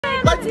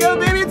Let's go,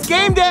 baby, it's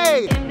game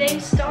day! Game day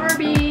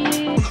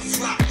Starby.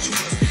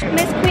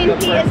 Miss Queen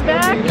P is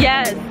back?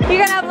 Yes.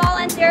 You're gonna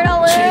volunteer to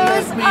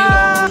lose?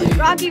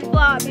 Rocky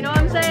flop, you know what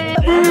I'm saying?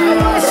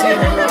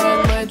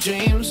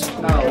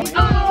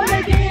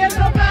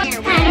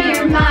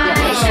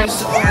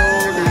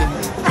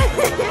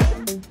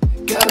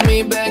 Got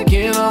me back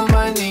in on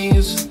my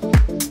knees.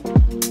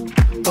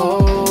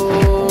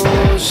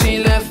 Oh,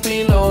 she left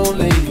me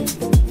lonely.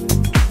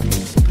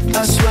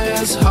 I swear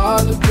it's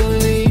hard to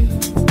believe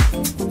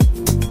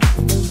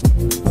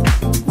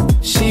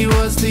she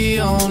was the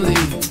only.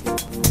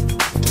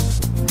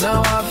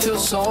 Now I feel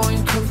so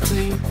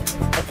incomplete.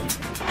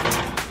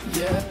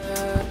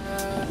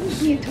 Yeah.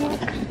 You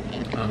talk. I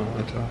don't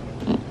want to talk.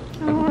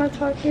 I don't want to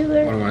talk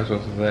either. What am I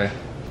supposed to say?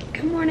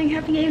 Good morning,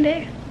 happy game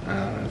day.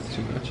 That's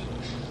too much.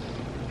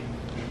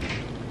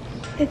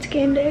 It's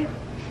game day.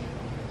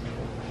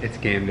 It's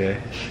game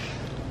day.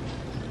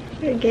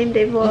 Your game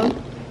day vlog.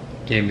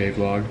 Game day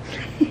vlog.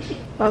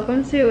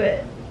 Welcome to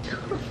it.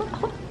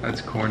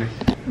 That's corny.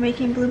 I'm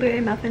making blueberry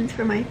muffins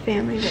for my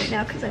family right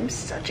now because I'm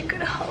such a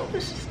good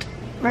host.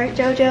 Right,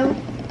 Jojo?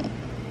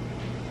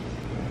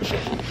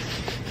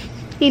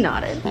 He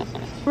nodded.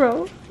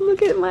 Bro,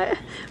 look at my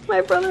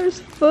brother's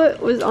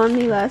foot was on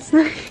me last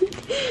night.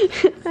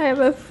 I have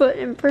a foot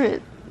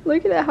imprint.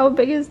 Look at how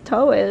big his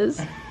toe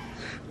is.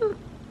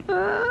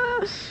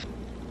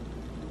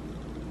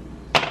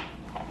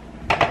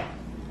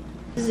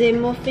 The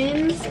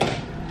muffins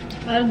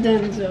are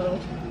done so.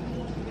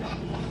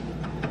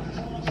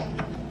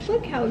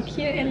 Look how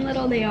cute and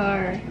little they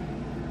are.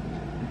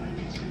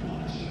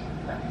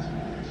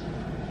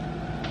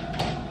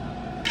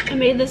 I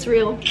made this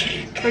reel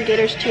for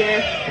Gators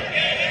Cheer.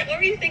 What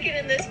were you thinking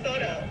in this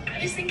photo? I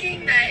was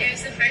thinking that it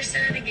was the first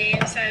day of the game,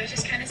 so I was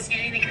just kind of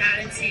scanning the crowd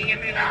and seeing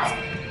everyone's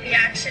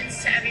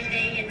reactions to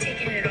everything and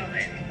taking it all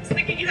in. So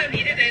thinking how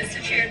neat it is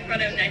to cheer in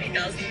front of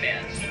 90,000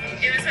 fans.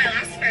 It was my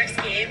last first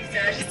game, so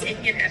I was just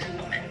taking in every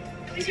moment.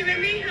 Did you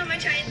remember how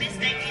much I missed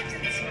 9 games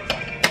in this one?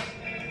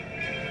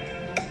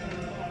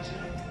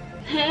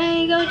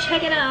 Hey, go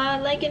check it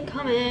out. Like and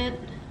comment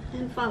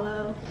and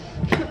follow.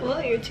 Whoa,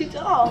 you're too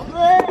tall.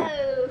 Whoa.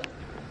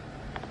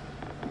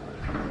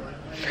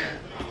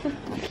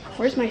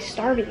 Where's my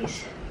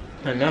Starbies?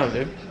 I know,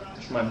 dude.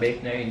 My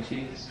bacon, egg, and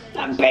cheese.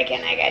 I'm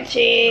bacon, egg, and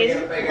cheese.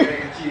 Bacon,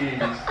 egg, and cheese.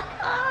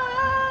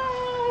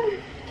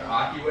 The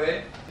hockey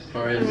way?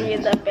 Or Let is me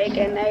it? get the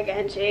bacon, egg,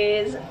 and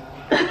cheese.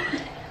 Let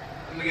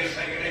me get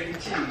bacon, egg,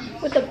 and cheese.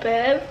 With the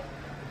bib.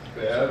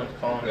 Bev.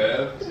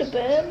 Bev. With the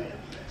bib.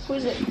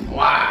 Who's it?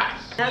 Why?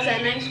 How's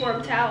that nice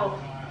warm towel?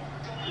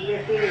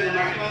 Yes.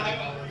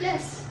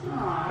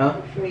 Huh?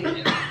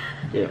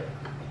 Yeah.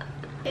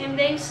 Game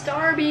day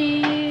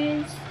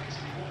Starbies.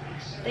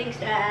 Thanks,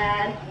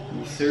 Dad.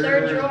 Sir.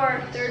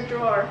 Third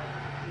drawer.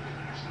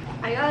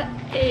 I got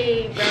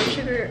a brown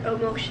sugar oat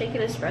milk shake and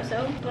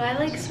espresso, but I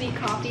like sweet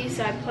coffee,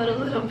 so I put a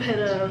little bit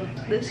of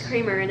this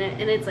creamer in it,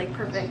 and it's like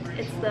perfect.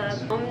 It's the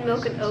almond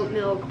milk and oat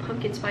milk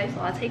pumpkin spice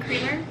latte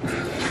creamer.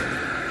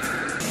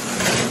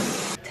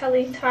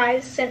 Telly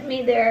Ties sent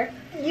me their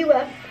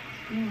UF.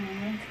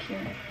 That's cute.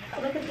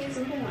 Oh, look at these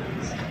little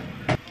ones.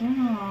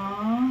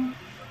 Aww.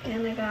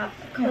 And I got a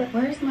Yeah, clip.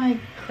 where's my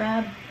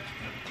crab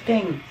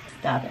thing?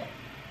 Stop it.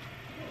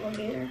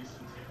 Gator.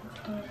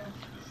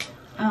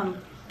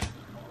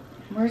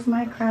 Where's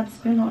my crab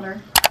spoon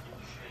holder?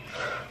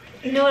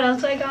 You know what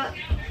else I got?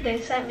 They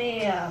sent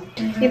me,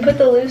 you put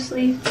the loose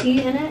leaf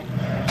tea in it.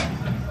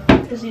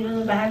 Because you know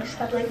the bags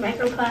have like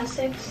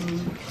microplastics.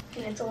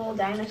 And it's a little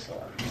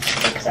dinosaur.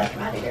 Except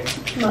from out of here.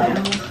 I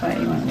almost bought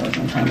you one of those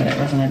one time, but it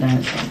wasn't a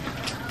dinosaur.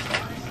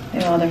 They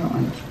have all different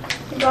ones.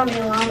 You brought me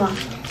a llama.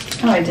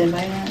 Oh, I did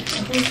buy that.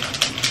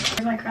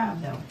 Where's my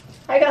crab, though?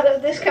 I got a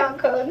discount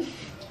code.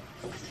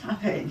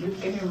 Stop it. You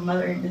give your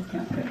mother a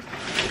discount code.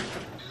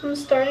 I'm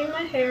starting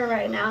my hair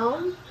right now.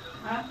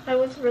 Huh? I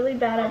was really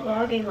bad at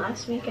vlogging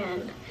last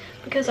weekend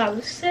because I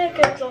was sick.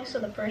 It was also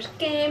the first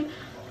game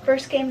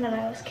that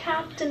I was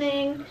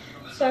captaining.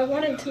 So I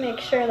wanted to make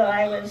sure that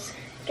I was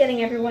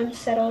getting everyone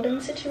settled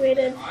and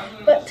situated.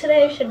 But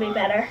today should be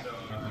better.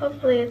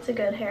 Hopefully it's a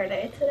good hair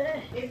day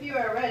today. If you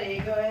are ready,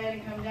 go ahead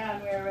and come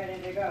down. We are ready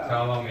to go.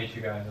 Tell I'll meet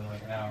you guys in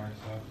like an hour or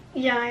so.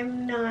 Yeah,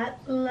 I'm not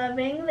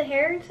loving the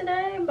hair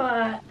today,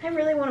 but I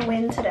really want to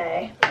win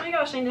today. Oh my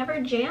gosh, I never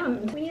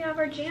jammed. We have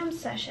our jam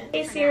session.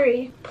 Hey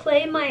Siri,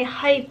 play my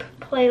hype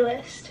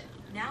playlist.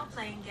 Now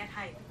playing Get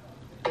Hype.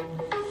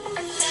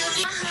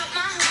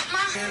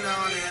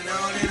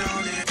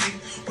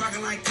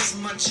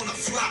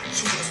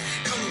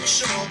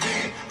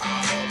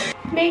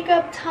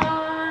 Makeup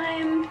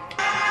time.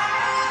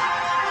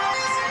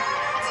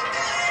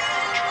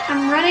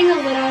 I'm running a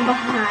little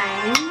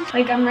behind.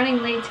 Like, I'm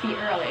running late to be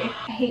early.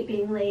 I hate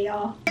being late,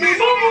 y'all. I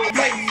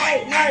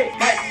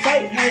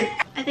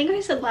think I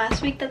said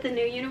last week that the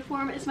new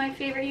uniform is my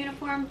favorite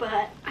uniform,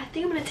 but I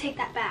think I'm gonna take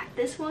that back.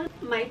 This one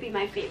might be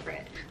my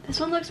favorite. This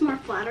one looks more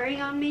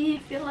flattering on me. I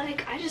feel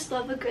like I just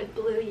love a good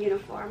blue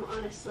uniform,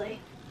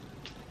 honestly.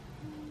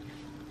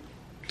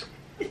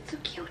 It's so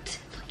cute.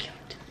 So cute.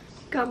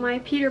 Got my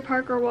Peter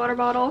Parker water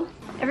bottle.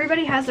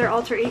 Everybody has their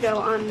alter ego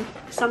on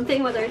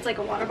something, whether it's like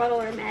a water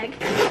bottle or a mag.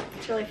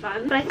 It's really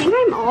fun. But I think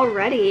I'm all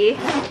ready.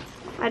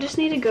 I just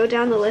need to go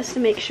down the list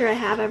to make sure I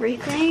have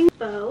everything.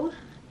 Bow,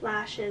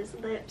 lashes,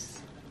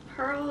 lips,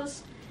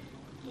 pearls,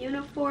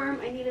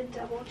 uniform. I need to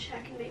double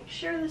check and make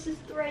sure this is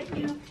the right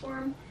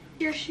uniform.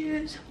 Your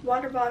shoes,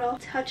 water bottle,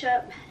 touch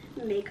up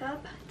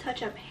makeup,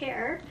 touch up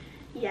hair.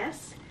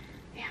 Yes.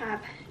 I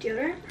have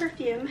deodorant,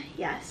 perfume.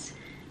 Yes.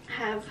 I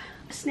have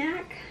a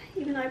snack,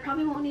 even though I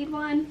probably won't need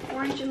one.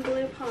 Orange and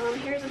blue palm.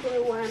 Here's a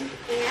blue one.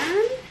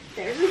 And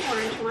there's an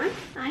orange one.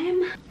 I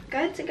am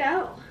good to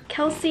go.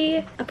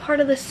 Kelsey, a part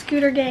of the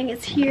scooter gang,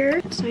 is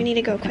here, so I need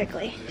to go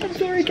quickly. I'm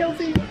sorry,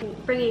 Kelsey.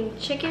 Bringing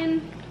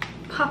chicken,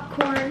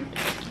 popcorn,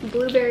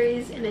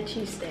 blueberries, and a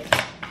cheese stick.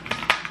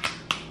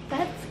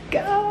 Let's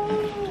go.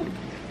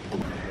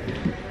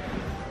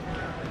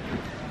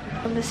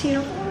 Love this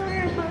uniform.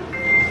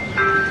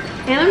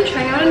 And I'm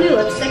trying out a new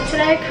lipstick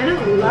today. I kind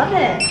of love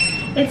it.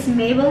 It's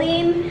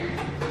Maybelline,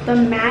 the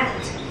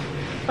matte,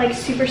 like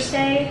super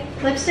stay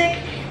lipstick,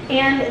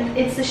 and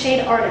it's the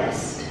shade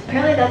Artist.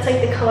 Apparently that's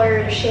like the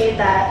color shade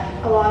that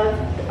a lot of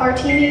our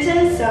team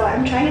uses, so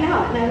I'm trying it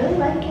out and I really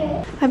like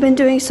it. I've been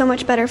doing so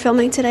much better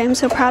filming today. I'm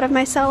so proud of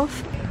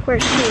myself.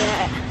 Where's she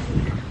at?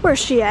 Where's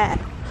she at?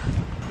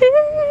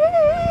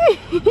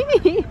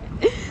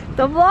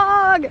 The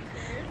vlog!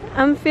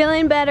 I'm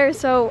feeling better,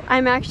 so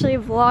I'm actually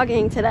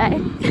vlogging today.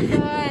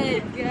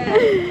 Good.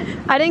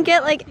 I didn't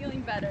get like feeling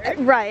better.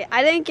 Right.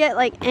 I didn't get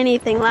like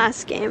anything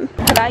last game.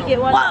 Could I get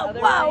one?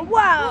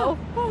 Wow.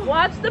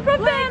 Watch the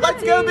profanity.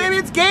 Let's go, baby!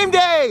 It's game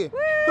day. Woo.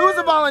 Who's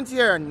a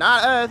volunteer?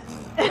 Not us.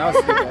 That was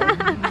stupid.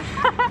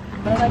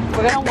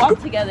 We're gonna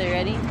walk together.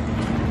 Ready?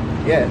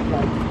 Yeah.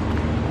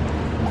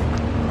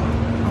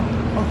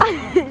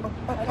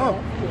 Oh.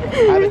 I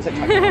haven't touched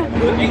my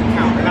phone. 8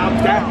 count and I'm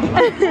down.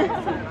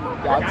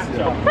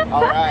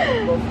 Alright.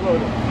 Go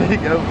Florida.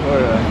 Go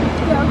Florida.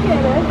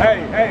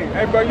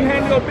 Hey, bro, you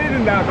handle your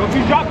business now. Don't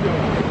you drop them.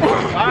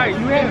 Alright,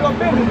 you handle your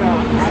business now. I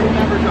will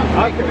never drop.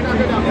 Okay. Can we not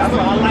go down? That's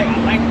what I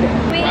like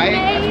that. We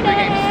made it.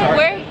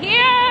 We're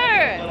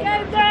here.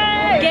 Game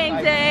day. Game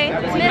day.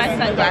 Take my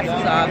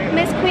sunglasses off.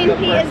 Miss Queen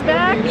P is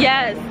back.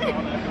 Yes.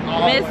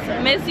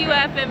 Miss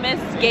UF and Miss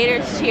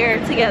Gators cheer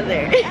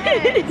together.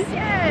 Yes.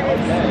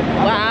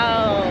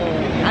 Wow.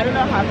 I don't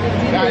know how to do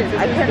Guys, this.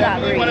 I this is could not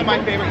definitely read. one of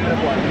my favorite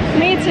uniforms.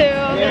 Me too.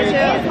 Me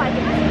too.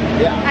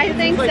 Yeah. I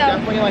think it's like so.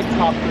 definitely like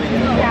top 3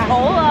 uniforms. Yeah.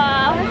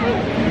 Hola.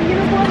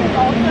 Uniform is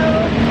also.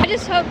 I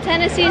just hope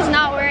Tennessee's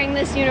not wearing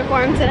this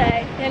uniform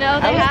today. You know,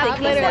 they have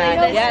literally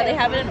this. Yeah, they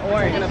have it in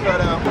orange. In a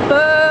photo.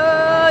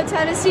 Boo,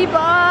 Tennessee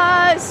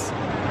boss.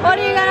 What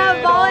are you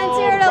gonna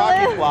volunteer to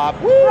Rocky lose? Flop.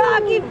 Woo.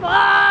 Rocky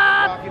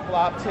Flop. Rocky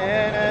Flop,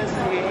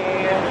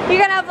 Tennessee.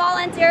 You're gonna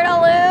volunteer to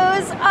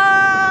lose?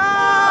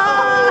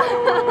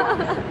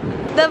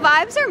 The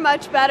vibes are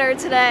much better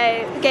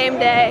today, game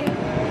day.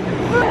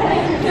 We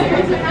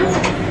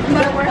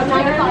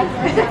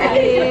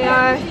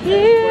are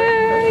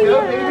here.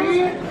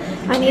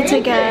 Yeah. I need to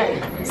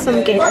get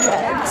some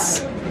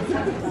GATORS.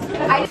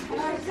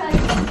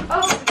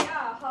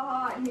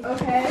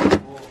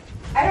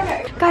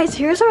 Guys,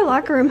 here's our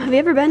locker room. Have you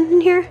ever been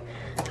in here?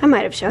 I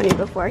might have shown you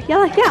before. Yeah,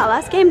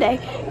 last game day.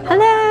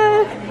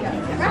 Hello.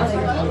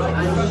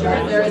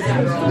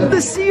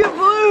 The sea of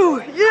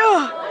blue.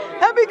 Yeah.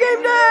 Happy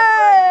game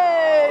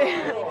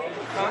day.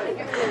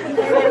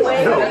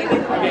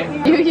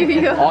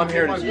 You. All I'm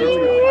here to do.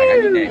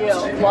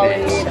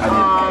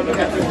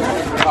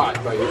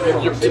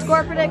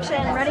 Score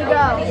prediction. Ready,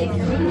 go.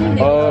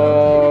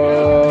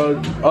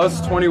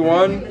 Us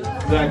 21.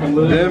 Them. They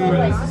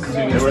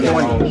were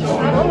 20.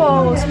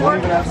 Oh, score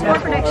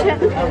prediction.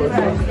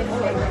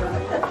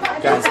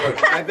 Guys,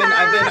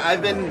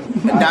 I've been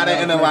data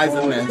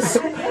analyzing this.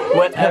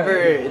 Whatever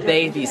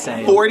they be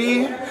saying.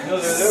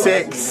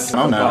 46, I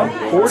don't know,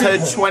 to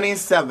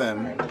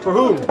 27. For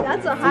who?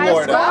 That's a high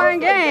Florida. scoring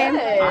game.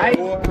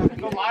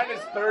 The line is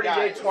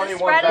 38-21.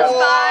 Spread of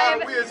 5.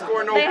 We didn't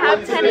score no They have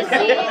points.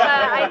 Tennessee.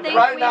 I think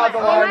Right we now might the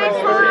line is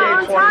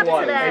on top 38-21.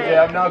 today.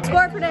 I'm not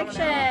Score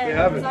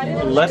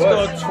prediction. Let's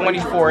go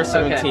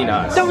 24-17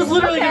 us. That was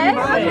literally Okay.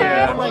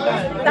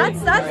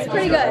 That's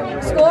pretty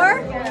good.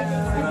 Score?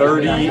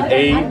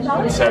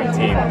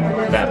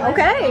 38-17. Them.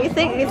 Okay, you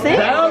think?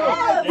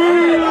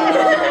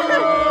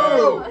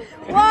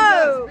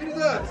 Whoa!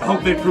 I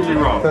hope they prove me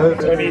wrong.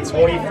 It's gonna be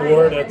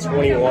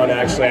 24-21.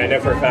 Actually, I know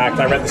for a fact.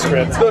 I read the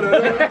script.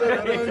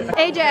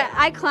 AJ,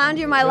 I clowned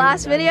you in my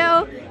last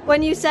video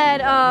when you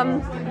said,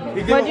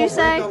 what'd you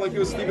say? Like it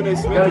was Stephen A.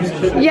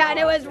 Smith. Yeah, and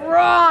it was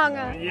wrong.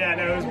 Yeah,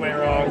 no, it was way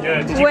wrong.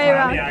 Yeah, did you Way clown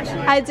wrong. me,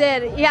 actually? I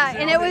did. Yeah,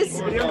 and it was.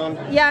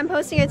 Yeah, I'm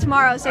posting it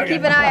tomorrow, so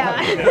keep an eye out.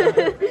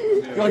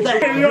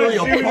 Really a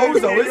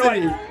bozo, isn't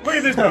he? Look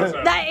at this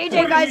bozo. That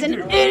AJ guy's an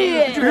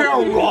idiot. Did you hear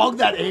how wrong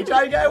that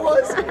HI guy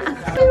was?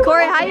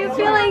 Corey, how you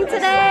feeling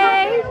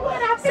today?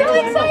 So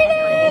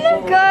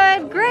excited.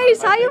 Good.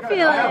 Grace, how you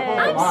feeling?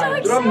 I'm so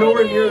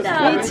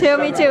excited.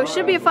 Me too.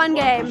 Should be a fun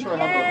game.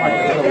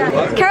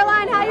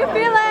 Caroline, how you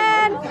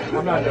feeling?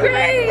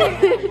 Great.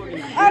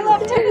 I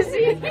love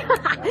Tennessee.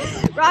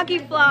 Rocky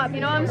flop, you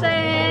know what I'm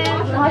saying?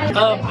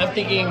 I'm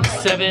thinking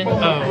 7.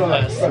 Oh,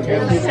 less. 7.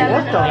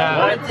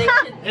 Yeah.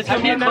 It's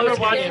gonna be a close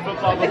game.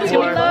 It's gonna be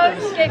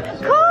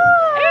close.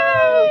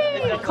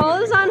 Cole!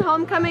 Cole is on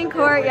homecoming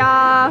court,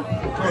 y'all.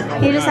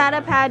 He just had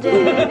a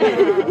pageant.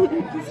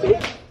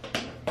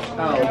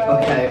 Oh,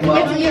 okay.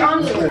 Well, You're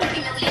on.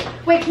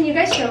 Wait, can you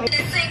guys show me?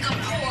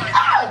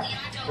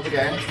 it's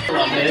okay.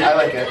 I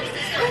like it.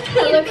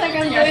 It looks like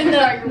I'm doing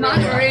the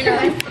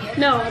Macarena.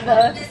 No,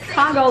 the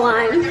Congo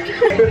line.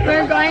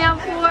 We're going out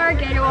for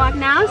Gator Walk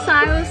now, so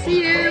I will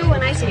see you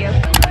when I see you.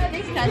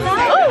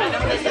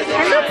 Oh,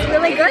 it looks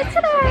really good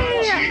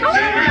today. Oh.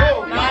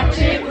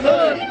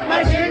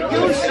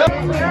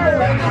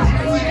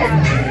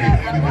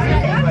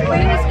 We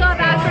just got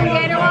back from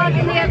Gator Walk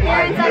and the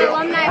appearance at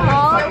Alumni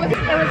Hall. It was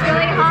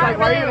really hot,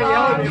 really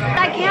long.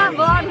 I can't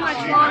vlog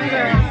much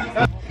longer.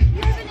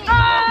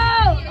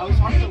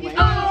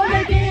 Oh,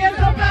 the gears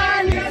are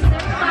burning,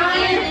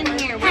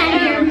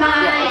 and you're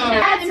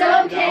mine. That's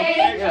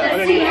okay.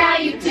 Let's see how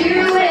you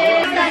do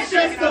it. That's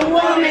just the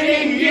woman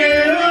in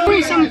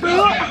you. Some fruit.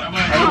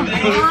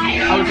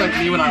 I was like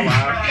me when I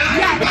laughed.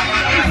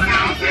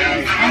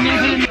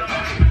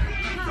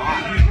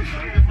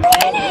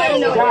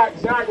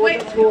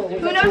 Wait,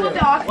 who knows what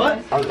the ox is? I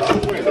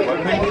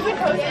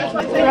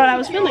forgot I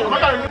was filming.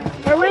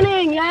 We're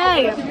winning,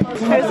 yay!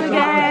 Here's the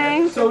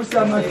gang. So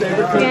sad, my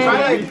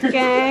favorite.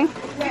 Gang.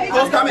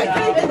 Who's coming?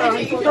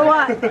 For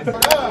what?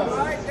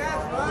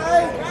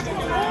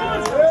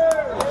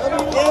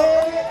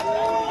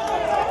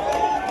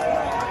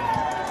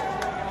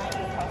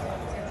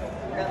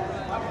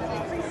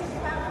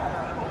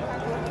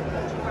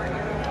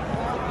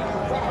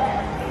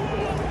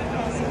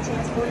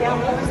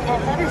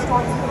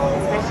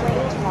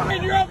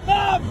 You're up,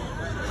 Bob!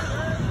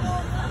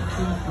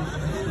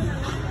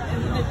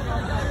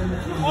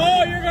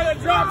 Oh, you're gonna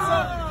drop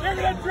so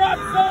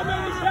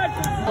many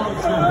catches!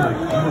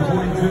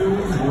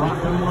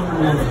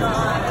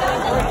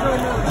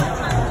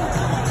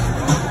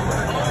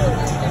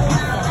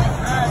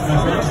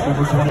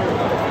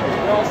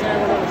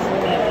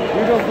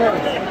 You go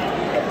first.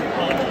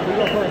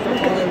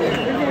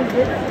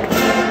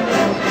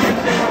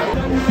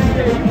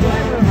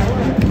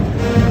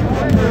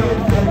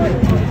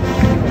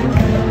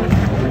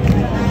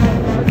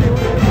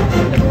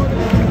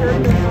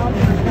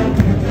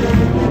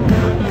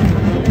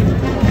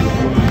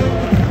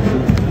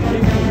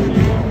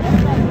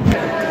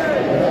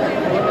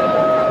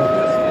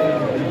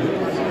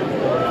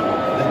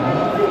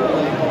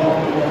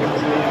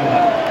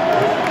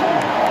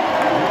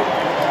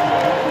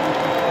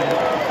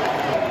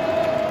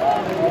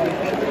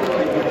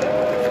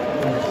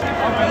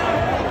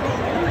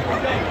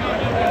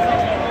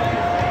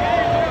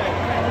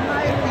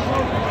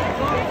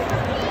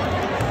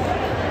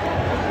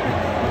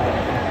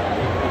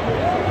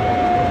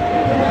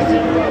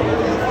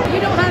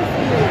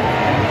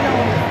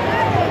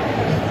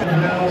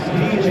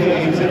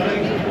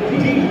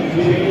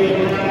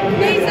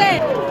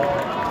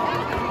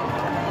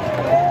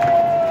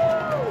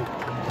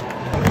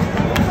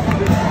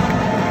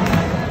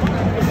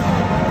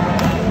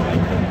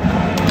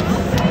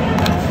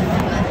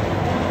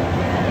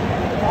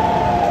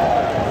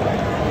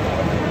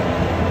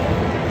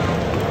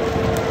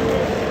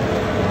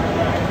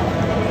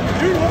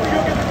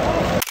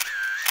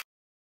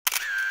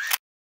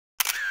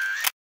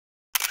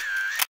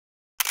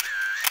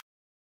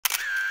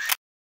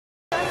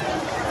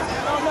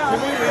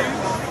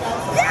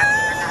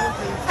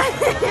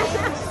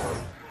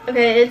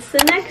 Okay, it's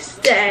the next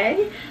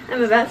day.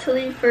 I'm about to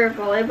leave for a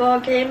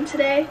volleyball game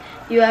today.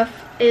 UF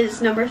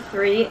is number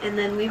 3, and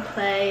then we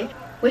play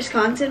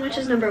Wisconsin, which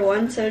is number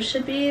 1, so it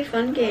should be a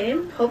fun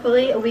game.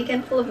 Hopefully a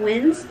weekend full of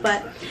wins,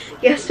 but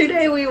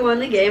yesterday we won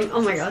the game.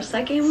 Oh my gosh,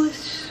 that game was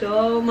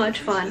so much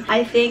fun.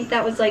 I think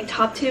that was like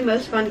top 2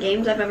 most fun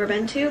games I've ever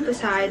been to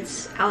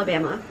besides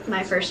Alabama,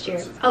 my first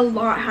year. A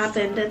lot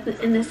happened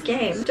in this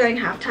game. During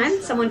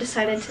halftime, someone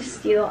decided to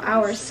steal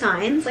our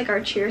signs, like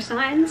our cheer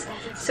signs,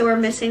 so we're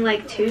missing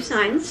like 2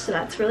 signs, so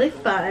that's really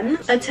fun.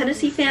 A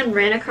Tennessee fan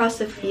ran across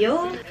the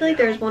field. I feel like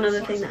there was one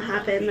other thing that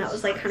happened that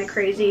was like kind of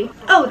crazy.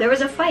 Oh, there was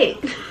a fight.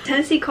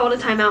 Tennessee called a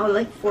timeout with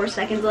like 4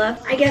 seconds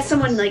left. I guess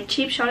someone like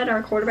cheap shotted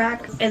our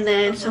quarterback, and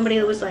then somebody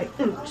was like,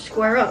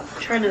 square up,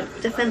 trying to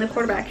defend the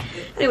quarterback.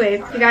 Anyway,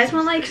 if you guys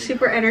want like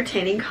super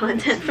entertaining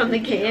content from the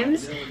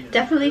games,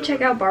 definitely check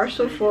out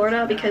Barstool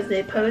Florida because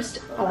they post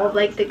all of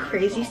like the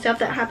crazy stuff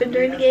that happened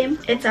during the game.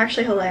 It's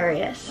actually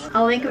hilarious.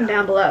 I'll link them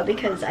down below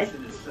because I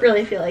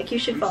really feel like you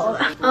should follow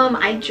them.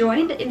 I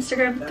joined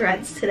Instagram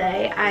Threads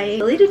today. I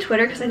deleted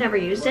Twitter because I never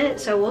used it,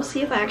 so we'll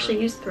see if I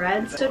actually use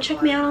Threads. So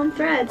check me out on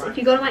Threads. If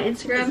you go to my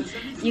Instagram,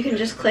 you can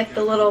just click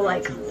the little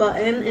like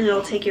button and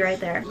it'll take you right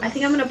there. I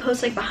think I'm gonna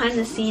post like behind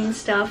the scenes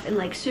stuff and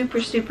like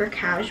super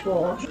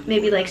casual,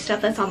 maybe like stuff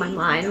that's on my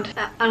mind.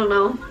 I don't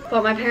know.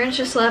 Well, my parents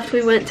just left.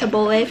 We went to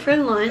Bolé for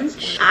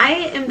lunch. I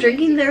am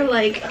drinking their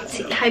like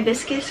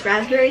hibiscus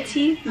raspberry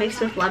tea mixed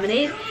with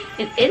lemonade,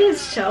 and it is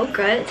so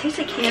good. It tastes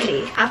like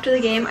candy. After the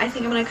game, I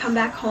think I'm gonna come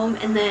back home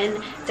and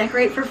then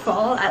decorate for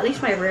fall, at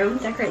least my room,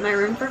 decorate my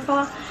room for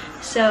fall.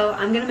 So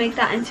I'm gonna make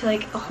that into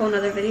like a whole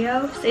nother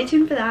video. Stay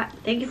tuned for that.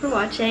 Thank you for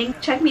watching.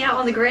 Check me out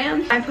on the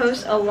gram. I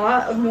post a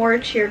lot of more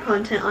cheer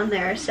content on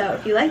there. So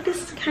if you like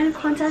this kind of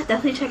content,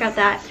 definitely check out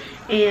that.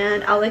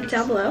 And I'll link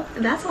down below.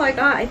 And that's all I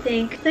got, I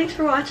think. Thanks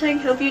for watching.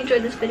 Hope you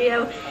enjoyed this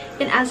video.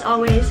 And as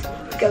always,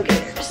 go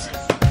Gators.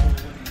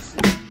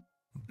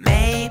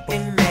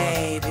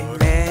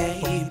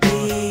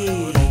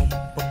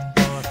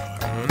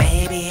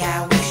 Maybe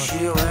I wish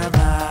you were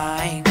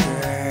mine,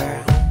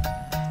 girl.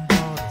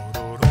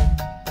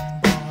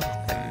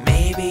 And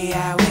maybe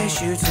I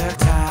wish you took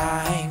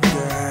time.